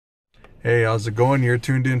Hey, how's it going? You're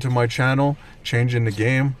tuned into my channel, Changing the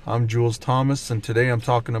Game. I'm Jules Thomas, and today I'm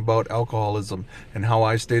talking about alcoholism and how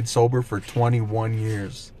I stayed sober for 21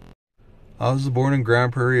 years. I was born in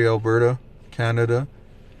Grand Prairie, Alberta, Canada,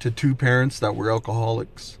 to two parents that were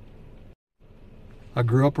alcoholics. I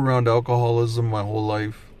grew up around alcoholism my whole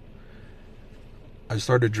life. I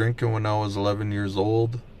started drinking when I was 11 years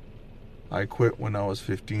old. I quit when I was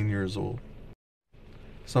 15 years old.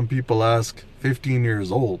 Some people ask, 15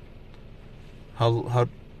 years old? How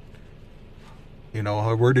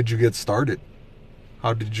where did you get started?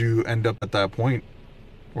 How did you end up at that point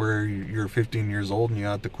where you're 15 years old and you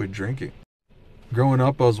have to quit drinking? Growing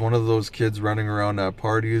up, I was one of those kids running around at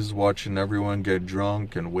parties, watching everyone get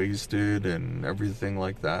drunk and wasted and everything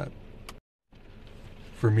like that.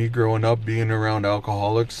 For me, growing up, being around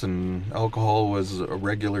alcoholics and alcohol was a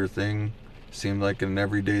regular thing, seemed like an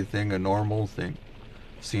everyday thing, a normal thing,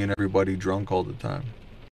 seeing everybody drunk all the time.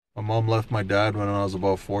 My mom left my dad when I was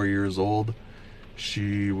about 4 years old.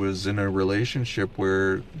 She was in a relationship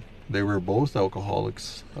where they were both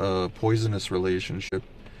alcoholics, a poisonous relationship.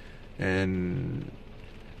 And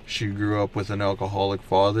she grew up with an alcoholic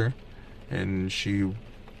father, and she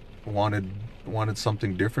wanted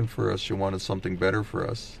something different for us. She wanted something better for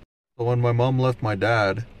us. So when my mom left my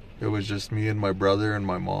dad, it was just me and my brother and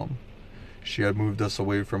my mom. She had moved us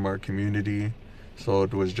away from our community, so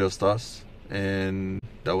it was just us. And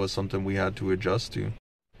that was something we had to adjust to.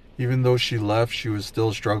 Even though she left, she was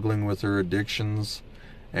still struggling with her addictions.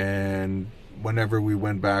 And whenever we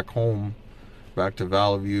went back home, back to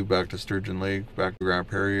Valley View, back to Sturgeon Lake, back to Grand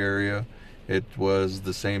Prairie area, it was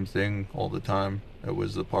the same thing all the time. It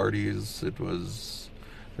was the parties, it was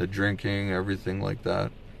the drinking, everything like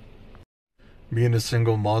that. Being a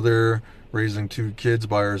single mother, raising two kids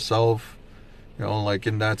by herself, like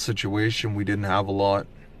in that situation, we didn't have a lot.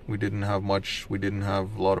 We didn't have much. We didn't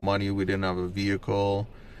have a lot of money. We didn't have a vehicle.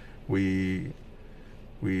 We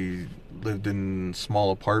lived in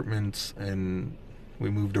small apartments, and we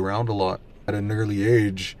moved around a lot. At an early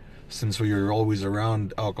age, since we were always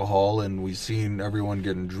around alcohol and we seen everyone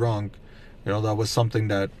getting drunk, that was something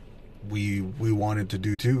that we wanted to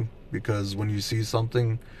do too. Because when you see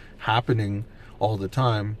something happening all the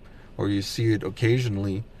time, or you see it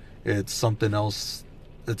occasionally, it's something else.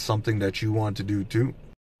 It's something that you want to do too.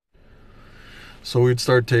 So we'd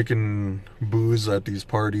start taking booze at these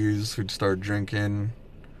parties. We'd start drinking,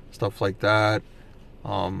 stuff like that.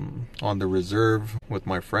 On the reserve with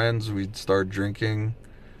my friends, we'd start drinking,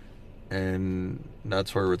 and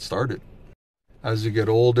that's where it started. As you get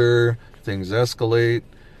older, things escalate.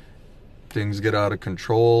 Things get out of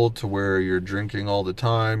control to where you're drinking all the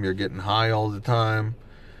time, you're getting high all the time.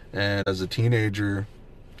 And as a teenager,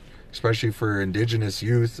 especially for indigenous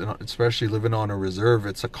youth, and especially living on a reserve,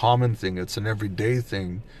 it's a common thing. It's an everyday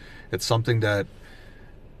thing. It's something that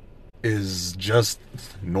is just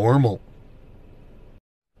normal.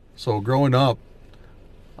 So growing up,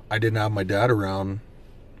 I didn't have my dad around.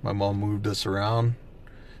 My mom moved us around.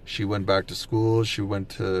 She went back to school. She went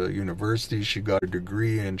to university. She got a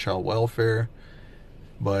degree in child welfare.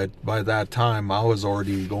 But by that time, I was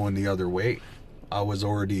already going the other way. I was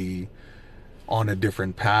already on a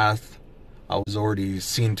different path. I was already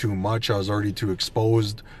seen too much. I was already too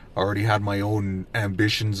exposed. I already had my own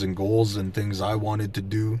ambitions and goals and things I wanted to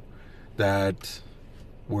do that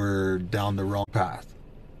were down the wrong path.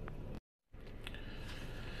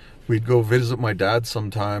 We'd go visit my dad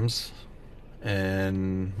sometimes,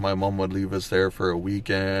 and my mom would leave us there for a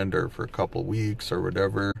weekend or for a couple weeks or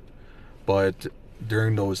whatever. But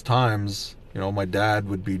during those times, my dad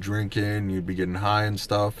would be drinking, you'd be getting high and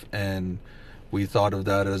stuff, and we thought of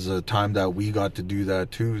that as a time that we got to do that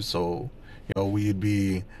too. So, we'd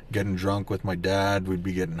be getting drunk with my dad, we'd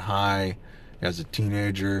be getting high as a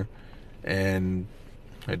teenager, and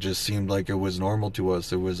it just seemed like it was normal to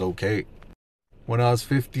us. It was okay. When I was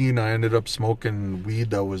 15, I ended up smoking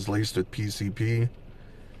weed that was laced with PCP,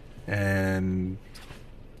 and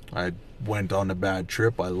I went on a bad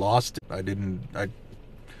trip. I lost it.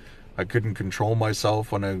 I couldn't control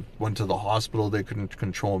myself. When I went to the hospital, they couldn't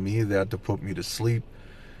control me. They had to put me to sleep.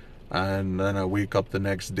 And then I wake up the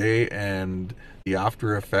next day, and the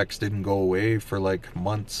after effects didn't go away for like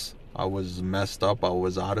months. I was messed up. I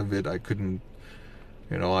was out of it. I couldn't,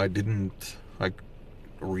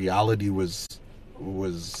 reality was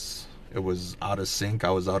out of sync.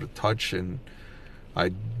 I was out of touch, and I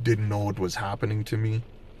didn't know what was happening to me,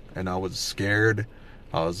 and I was scared.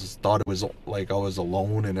 Thought it was like I was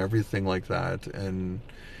alone and everything like that. And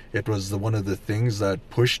it was one of the things that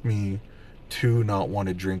pushed me to not want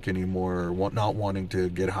to drink anymore, or not wanting to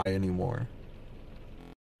get high anymore.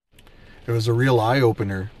 It was a real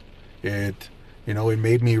eye-opener. It, it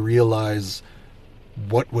made me realize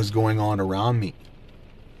what was going on around me,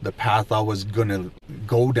 the path I was going to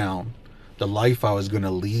go down, the life I was going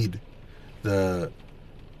to lead, the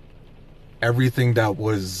everything that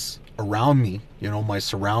was around me, my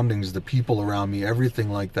surroundings, the people around me, everything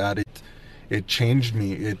like that. It changed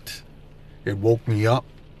me. It woke me up.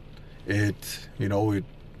 It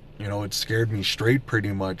scared me straight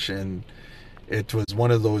pretty much, and it was one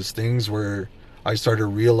of those things where I started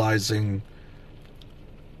realizing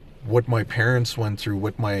what my parents went through,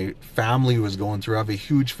 what my family was going through. I have a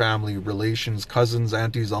huge family, relations, cousins,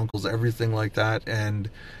 aunties, uncles, everything like that, and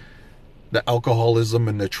the alcoholism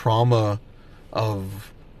and the trauma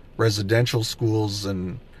of residential schools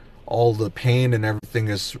and all the pain and everything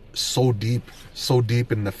is so deep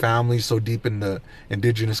in the family, so deep in the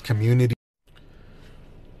indigenous community.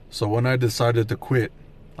 So when I decided to quit,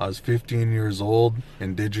 I was 15 years old,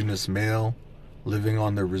 indigenous male, living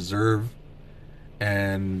on the reserve,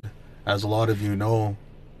 and as a lot of you know,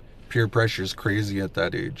 peer pressure is crazy at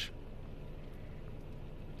that age.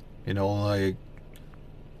 Like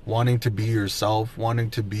wanting to be yourself, wanting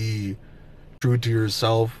to be true to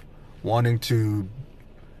yourself, wanting to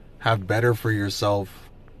have better for yourself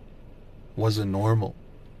wasn't normal.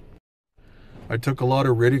 I took a lot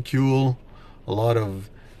of ridicule, a lot of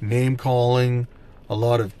name calling, a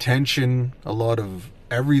lot of tension, a lot of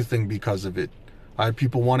everything because of it. I had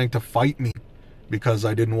people wanting to fight me because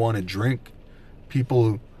I didn't want to drink.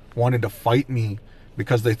 People wanted to fight me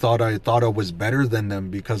because they thought I was better than them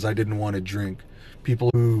because I didn't want to drink.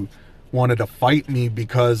 People who wanted to fight me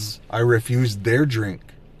because I refused their drink,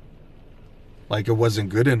 like it wasn't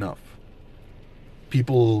good enough.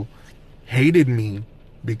 People hated me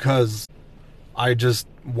because I just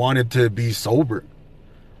wanted to be sober.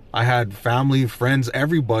 I had family, friends,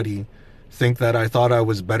 everybody think that I thought I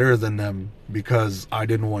was better than them because I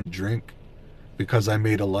didn't want to drink, because I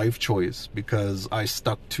made a life choice, because I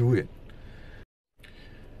stuck to it.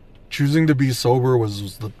 Choosing to be sober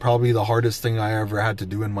was probably the hardest thing I ever had to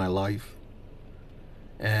do in my life.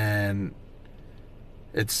 And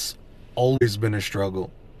it's always been a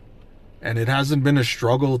struggle. And it hasn't been a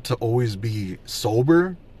struggle to always be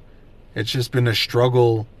sober. It's just been a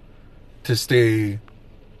struggle to stay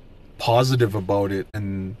positive about it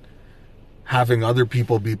and having other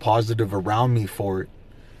people be positive around me for it.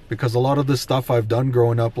 Because a lot of the stuff I've done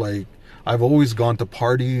growing up, like I've always gone to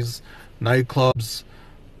parties, nightclubs,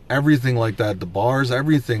 everything like that, the bars,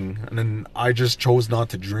 everything, and then I just chose not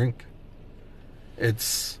to drink.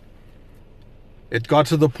 It got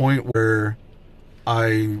to the point where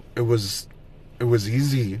it was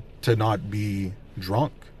easy to not be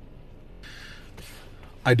drunk.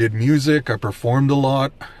 I did music, I performed a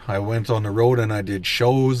lot, I went on the road and I did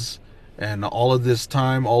shows, and all of this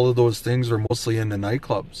time, all of those things were mostly in the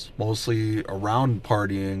nightclubs, mostly around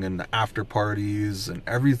partying and after parties and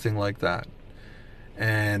everything like that.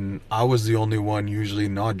 And I was the only one usually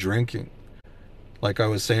not drinking. Like I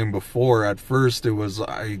was saying before, at first it would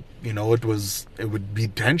be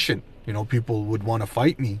tension. People would want to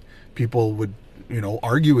fight me. People would,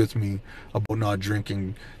 argue with me about not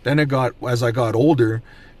drinking. Then as I got older,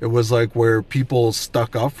 it was like where people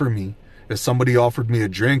stuck up for me. If somebody offered me a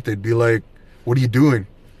drink, they'd be like, "What are you doing?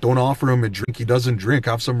 Don't offer him a drink. He doesn't drink.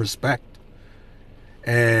 Have some respect."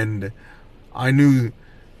 And I knew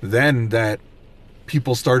then that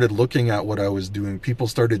people started looking at what I was doing. People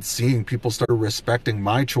started seeing, people started respecting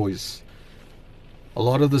my choice. A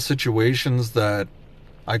lot of the situations that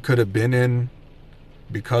I could have been in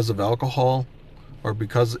because of alcohol, or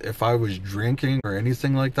because if I was drinking or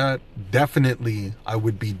anything like that, definitely I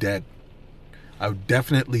would be dead. I would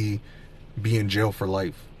definitely be in jail for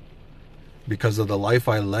life. Because of the life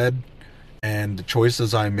I led and the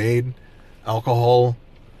choices I made, alcohol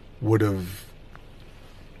would have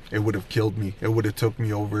killed me. It would have took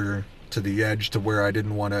me over to the edge to where I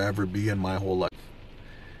didn't want to ever be in my whole life.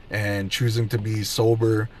 And choosing to be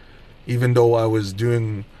sober, even though I was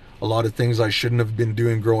doing a lot of things I shouldn't have been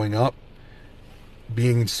doing growing up,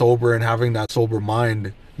 being sober and having that sober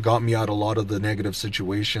mind got me out a lot of the negative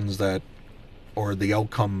situations or the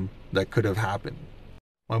outcome that could have happened.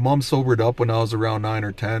 My mom sobered up when I was around 9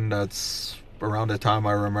 or 10. That's around the time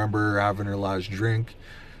I remember having her last drink.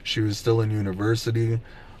 She was still in university.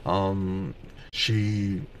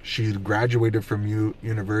 She graduated from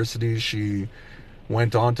university. She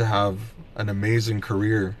went on to have an amazing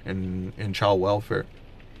career in child welfare.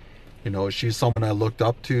 She's someone I looked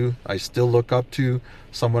up to. I still look up to.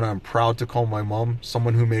 Someone I'm proud to call my mom.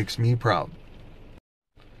 Someone who makes me proud.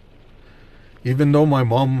 Even though my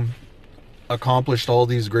mom accomplished all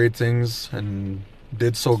these great things and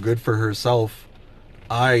did so good for herself,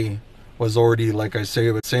 I was already, like I was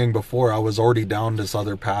saying before, I was already down this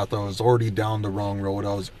other path. I was already down the wrong road.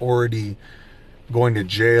 I was already going to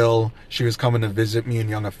jail. She was coming to visit me in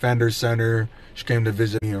Young Offender Center. She came to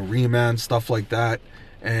visit me in remand, stuff like that.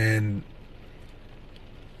 And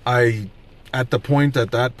at that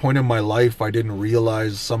point in my life, I didn't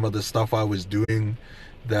realize some of the stuff I was doing,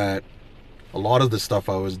 that a lot of the stuff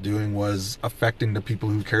I was doing was affecting the people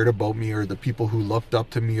who cared about me, or the people who looked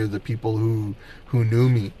up to me, or the people who knew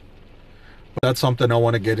me. But that's something I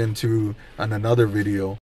want to get into in another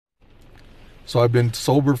video. So I've been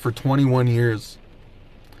sober for 21 years.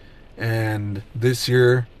 And this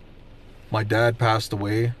year, my dad passed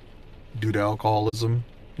away due to alcoholism.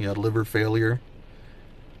 He had liver failure.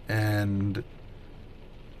 And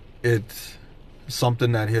it's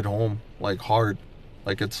something that hit home, like, hard.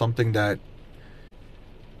 Like, it's something that,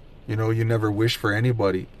 you know, you never wish for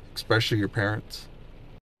anybody, especially your parents.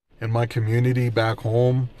 In my community back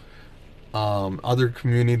home, other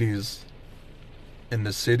communities in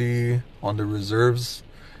the city, on the reserves,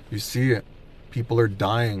 you see it. People are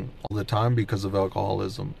dying all the time because of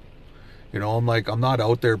alcoholism. You know, I'm not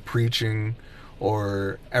out there preaching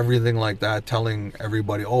or everything like that, telling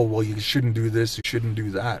everybody, oh, well, you shouldn't do this, you shouldn't do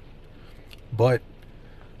that. But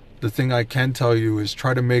the thing I can tell you is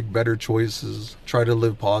try to make better choices, try to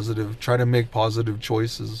live positive, try to make positive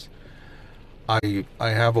choices. I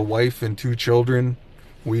have a wife and 2 children.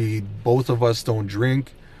 Both of us don't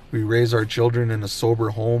drink. We raise our children in a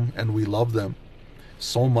sober home, and we love them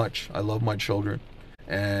so much. I love my children,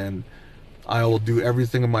 and I will do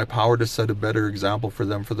everything in my power to set a better example for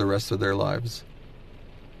them for the rest of their lives.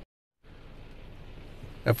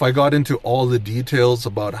 If I got into all the details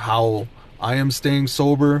about how I am staying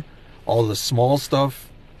sober, all the small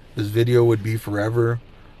stuff, this video would be forever.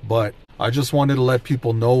 But I just wanted to let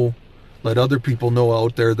people know, let other people know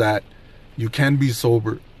out there, that you can be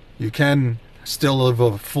sober. You can still live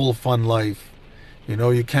a full, fun life. You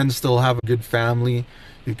know, you can still have a good family.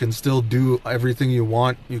 You can still do everything you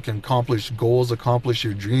want. You can accomplish goals, accomplish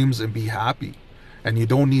your dreams, and be happy. And you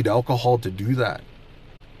don't need alcohol to do that.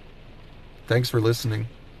 Thanks for listening.